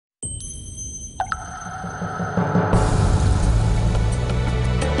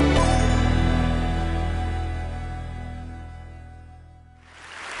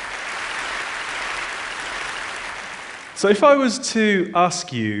So if I was to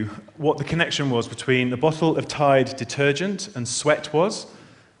ask you what the connection was between a bottle of Tide detergent and sweat was,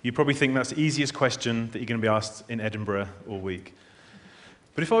 you probably think that's the easiest question that you're going to be asked in Edinburgh all week.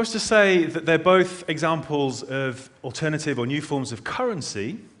 But if I was to say that they're both examples of alternative or new forms of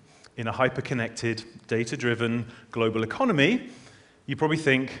currency in a hyper-connected, data-driven global economy, you probably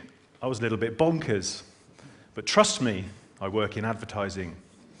think I was a little bit bonkers. But trust me, I work in advertising.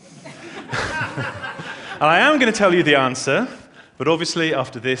 And I am going to tell you the answer, but obviously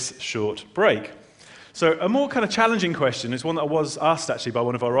after this short break. So a more kind of challenging question is one that I was asked actually by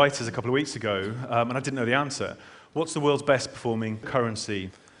one of our writers a couple of weeks ago, and I didn't know the answer. What's the world's best performing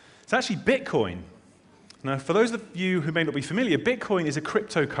currency? It's actually Bitcoin. Now, for those of you who may not be familiar, Bitcoin is a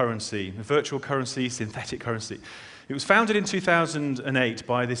cryptocurrency, a virtual currency, synthetic currency. It was founded in 2008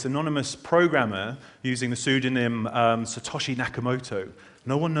 by this anonymous programmer using the pseudonym Satoshi Nakamoto.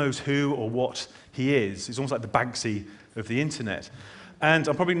 No one knows who or what he is. He's almost like the Banksy of the internet. And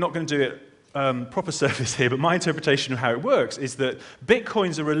I'm probably not going to do it proper service here, but my interpretation of how it works is that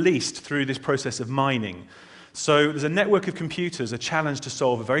Bitcoins are released through this process of mining. So there's a network of computers, a challenge to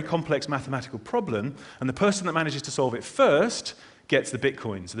solve a very complex mathematical problem, and the person that manages to solve it first gets the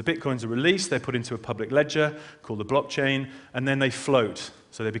Bitcoins. So the Bitcoins are released, they're put into a public ledger called the blockchain, and then they float,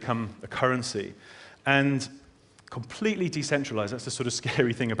 so they become a currency. And completely decentralized, that's the sort of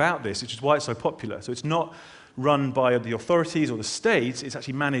scary thing about this, which is why it's so popular. So it's not run by the authorities or the states, it's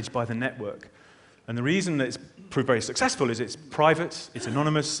actually managed by the network. And the reason that it's proved very successful is it's private, it's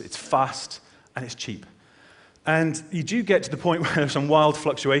anonymous, it's fast, and it's cheap. And you do get to the point where there's some wild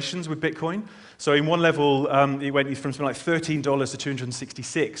fluctuations with Bitcoin. So in one level, it went from something like $13 to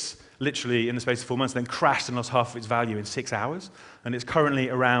 $266, literally in the space of 4 months, then crashed and lost half of its value in 6 hours. And it's currently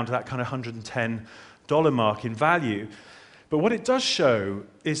around that kind of $110 mark in value. But what it does show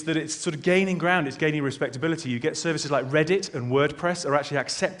is that it's sort of gaining ground, it's gaining respectability. You get services like Reddit and WordPress are actually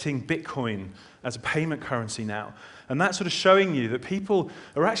accepting Bitcoin as a payment currency now. And that's sort of showing you that people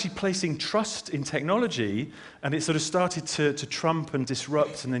are actually placing trust in technology, and it sort of started to trump and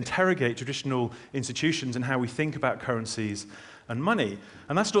disrupt and interrogate traditional institutions and how we think about currencies and money.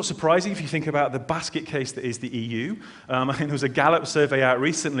 And that's not surprising if you think about the basket case that is the EU. I think there was a Gallup survey out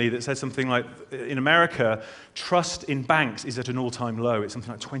recently that said something like, in America, trust in banks is at an all-time low. It's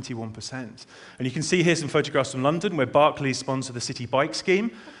something like 21%. And you can see here some photographs from London where Barclays sponsor the City Bike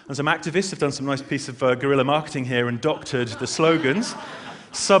Scheme. And some activists have done some nice piece of guerrilla marketing here and doctored the slogans.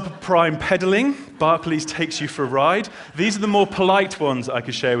 Subprime pedaling, Barclays takes you for a ride. These are the more polite ones I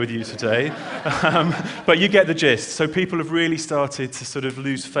could share with you today. But you get the gist. So people have really started to sort of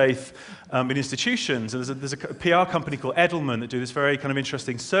lose faith in institutions. And there's a PR company called Edelman that do this very kind of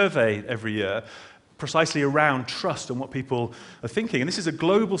interesting survey every year, precisely around trust and what people are thinking. And this is a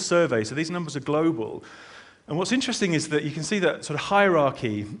global survey, so these numbers are global. And what's interesting is that you can see that sort of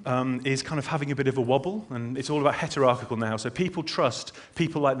hierarchy is kind of having a bit of a wobble, and it's all about heterarchical now. So people trust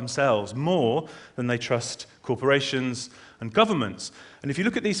people like themselves more than they trust corporations and governments. And if you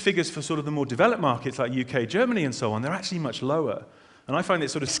look at these figures for sort of the more developed markets like UK, Germany, and so on, they're actually much lower. And I find it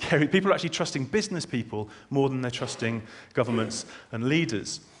sort of scary. People are actually trusting business people more than they're trusting governments and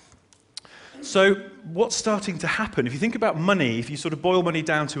leaders. So what's starting to happen? If you think about money, if you sort of boil money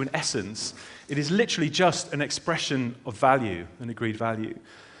down to an essence, it is literally just an expression of value, an agreed value.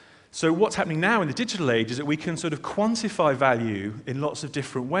 So what's happening now in the digital age is that we can sort of quantify value in lots of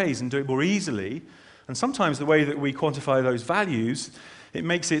different ways and do it more easily. And sometimes the way that we quantify those values, it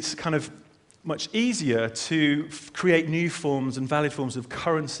makes it kind of much easier to create new forms and valid forms of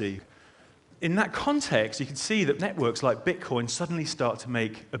currency. In that context, you can see that networks like Bitcoin suddenly start to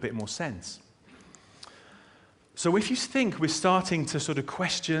make a bit more sense. So if you think we're starting to sort of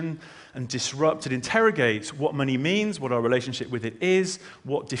question and disrupt and interrogate what money means, what our relationship with it is,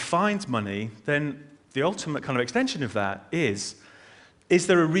 what defines money, then the ultimate kind of extension of that is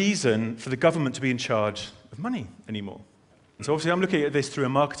there a reason for the government to be in charge of money anymore? And so obviously I'm looking at this through a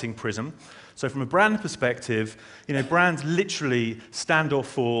marketing prism. So from a brand perspective, brands literally stand or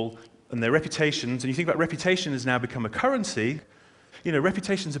fall on their reputations, and you think about reputation has now become a currency.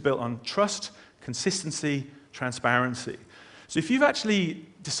 Reputations are built on trust, consistency, transparency. So if you've actually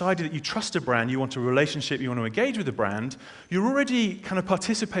decided that you trust a brand, you want a relationship, you want to engage with a brand, you're already kind of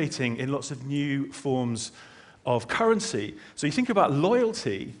participating in lots of new forms of currency. So you think about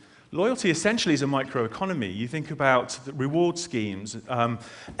loyalty. Loyalty essentially is a microeconomy. You think about the reward schemes,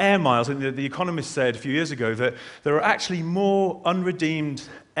 air miles. And the Economist said a few years ago that there are actually more unredeemed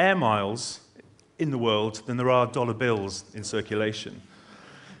air miles in the world than there are dollar bills in circulation.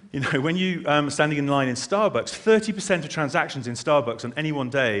 When you are standing in line in Starbucks, 30% of transactions in Starbucks on any one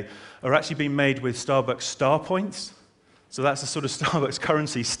day are actually being made with Starbucks star points. So that's the sort of Starbucks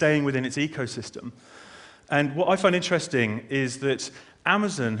currency staying within its ecosystem. And what I find interesting is that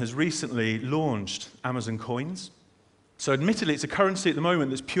Amazon has recently launched Amazon Coins. So admittedly, it's a currency at the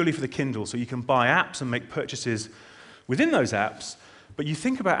moment that's purely for the Kindle, so you can buy apps and make purchases within those apps. But you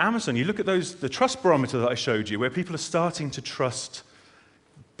think about Amazon, you look at the trust barometer that I showed you, where people are starting to trust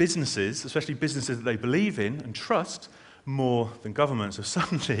businesses, especially businesses that they believe in and trust, more than governments. So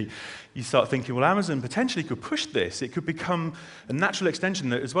suddenly you start thinking, well, Amazon potentially could push this. It could become a natural extension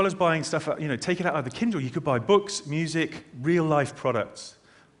that, as well as buying stuff, take it out of the Kindle, you could buy books, music, real-life products,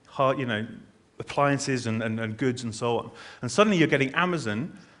 appliances and goods and so on. And suddenly you're getting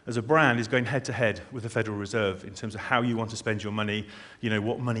Amazon as a brand is going head-to-head with the Federal Reserve in terms of how you want to spend your money,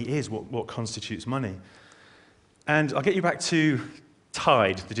 what money is, what constitutes money. And I'll get you back to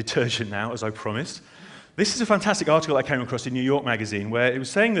Tide, the detergent now, as I promised. This is a fantastic article I came across in New York Magazine where it was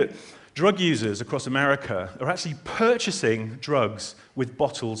saying that drug users across America are actually purchasing drugs with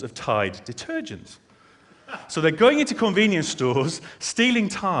bottles of Tide detergent. So they're going into convenience stores, stealing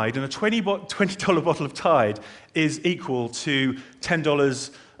Tide, and a $20 bottle of Tide is equal to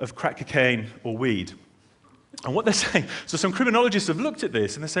 $10 of crack cocaine or weed. And what they're saying, so some criminologists have looked at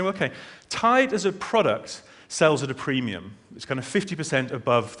this and they're saying, well, okay, Tide as a product sells at a premium. It's kind of 50%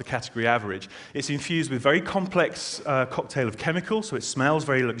 above the category average. It's infused with very complex cocktail of chemicals, so it smells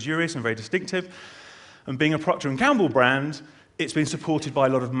very luxurious and very distinctive. And being a Procter & Gamble brand, it's been supported by a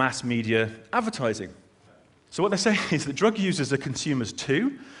lot of mass media advertising. So what they're saying is that drug users are consumers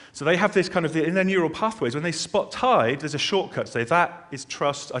too. So they have this kind of, in their neural pathways, when they spot Tide, there's a shortcut. Say, that is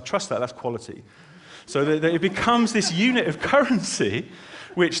trust, I trust that, that's quality. So it becomes this unit of currency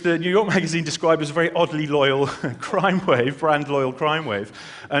which the New York Magazine described as a very oddly loyal crime wave, brand loyal crime wave.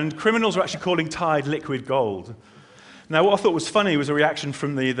 And criminals are actually calling Tide liquid gold. Now, what I thought was funny was a reaction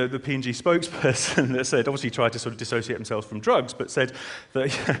from the P&G spokesperson that said, obviously tried to sort of dissociate themselves from drugs, but said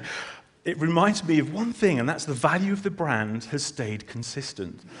that it reminds me of one thing, and that's the value of the brand has stayed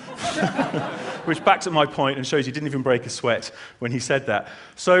consistent. Which backs up my point and shows he didn't even break a sweat when he said that.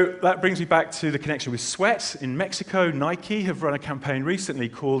 So that brings me back to the connection with sweat. In Mexico, Nike have run a campaign recently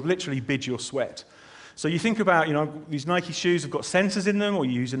called literally Bid Your Sweat. So you think about, these Nike shoes have got sensors in them, or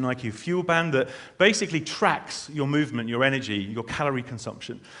you use a Nike fuel band that basically tracks your movement, your energy, your calorie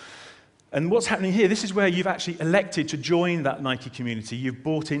consumption. And what's happening here, this is where you've actually elected to join that Nike community. You've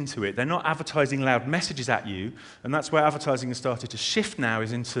bought into it. They're not advertising loud messages at you, and that's where advertising has started to shift now,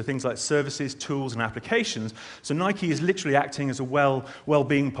 is into things like services, tools, and applications. So Nike is literally acting as a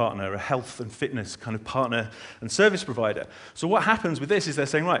well-being partner, a health and fitness kind of partner and service provider. So what happens with this is they're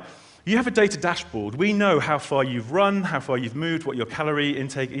saying, right, you have a data dashboard. We know how far you've run, how far you've moved, what your calorie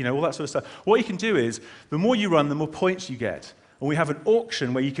intake, all that sort of stuff. What you can do is, the more you run, the more points you get. And we have an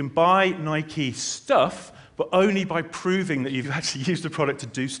auction where you can buy Nike stuff, but only by proving that you've actually used the product to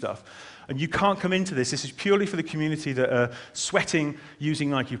do stuff. And you can't come into this. This is purely for the community that are sweating using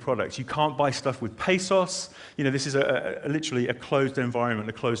Nike products. You can't buy stuff with pesos. This is literally a closed environment,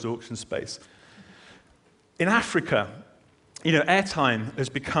 a closed auction space. In Africa, airtime has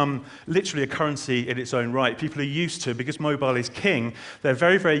become literally a currency in its own right. People are used to, because mobile is king, they're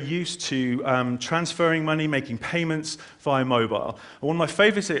very, very used to transferring money, making payments via mobile. And one of my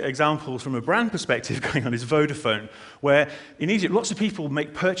favorite examples from a brand perspective going on is Vodafone, where in Egypt, lots of people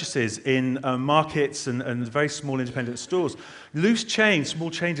make purchases in markets and very small independent stores. Loose change,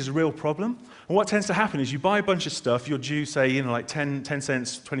 small change is a real problem. And what tends to happen is you buy a bunch of stuff, you're due, say, like 10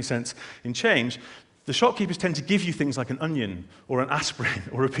 cents, 20 cents in change. The shopkeepers tend to give you things like an onion or an aspirin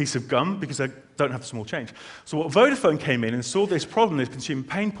or a piece of gum because they don't have the small change. So what Vodafone came in and saw this problem, this consumer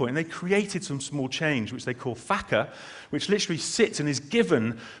pain point, and they created some small change, which they call FACA, which literally sits and is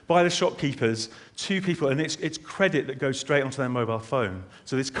given by the shopkeepers to people, and it's credit that goes straight onto their mobile phone.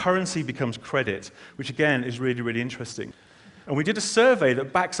 So this currency becomes credit, which again is really, really interesting. And we did a survey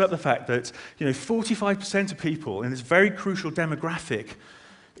that backs up the fact that 45% of people in this very crucial demographic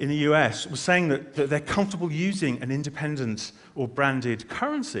in the US was saying that they're comfortable using an independent or branded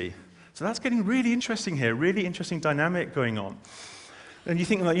currency. So that's getting really interesting here, really interesting dynamic going on. And you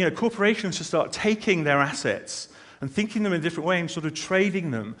think that corporations should start taking their assets and thinking them in a different way and sort of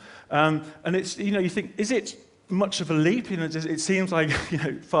trading them. And it's, you think, is it much of a leap? It seems like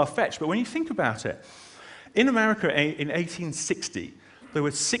far-fetched, but when you think about it, in America in 1860, there were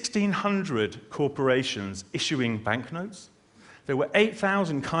 1,600 corporations issuing banknotes. There were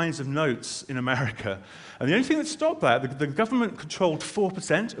 8,000 kinds of notes in America. And the only thing that stopped that, the government controlled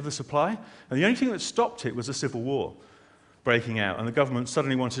 4% of the supply, and the only thing that stopped it was a civil war breaking out, and the government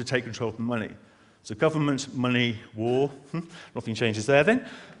suddenly wanted to take control of the money. So government, money, war, nothing changes there then.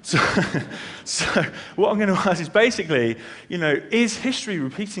 So what I'm going to ask is basically, is history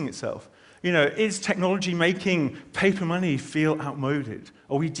repeating itself? Is technology making paper money feel outmoded?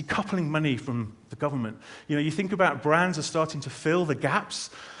 Are we decoupling money from the government? You think about brands are starting to fill the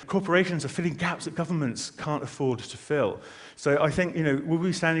gaps. Corporations are filling gaps that governments can't afford to fill. So I think, we'll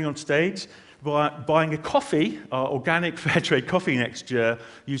be standing on stage buying a coffee, organic fair trade coffee next year,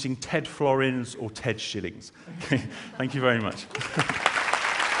 using TED florins or TED shillings. Okay. Thank you very much.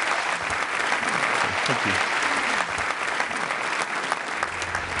 Thank you.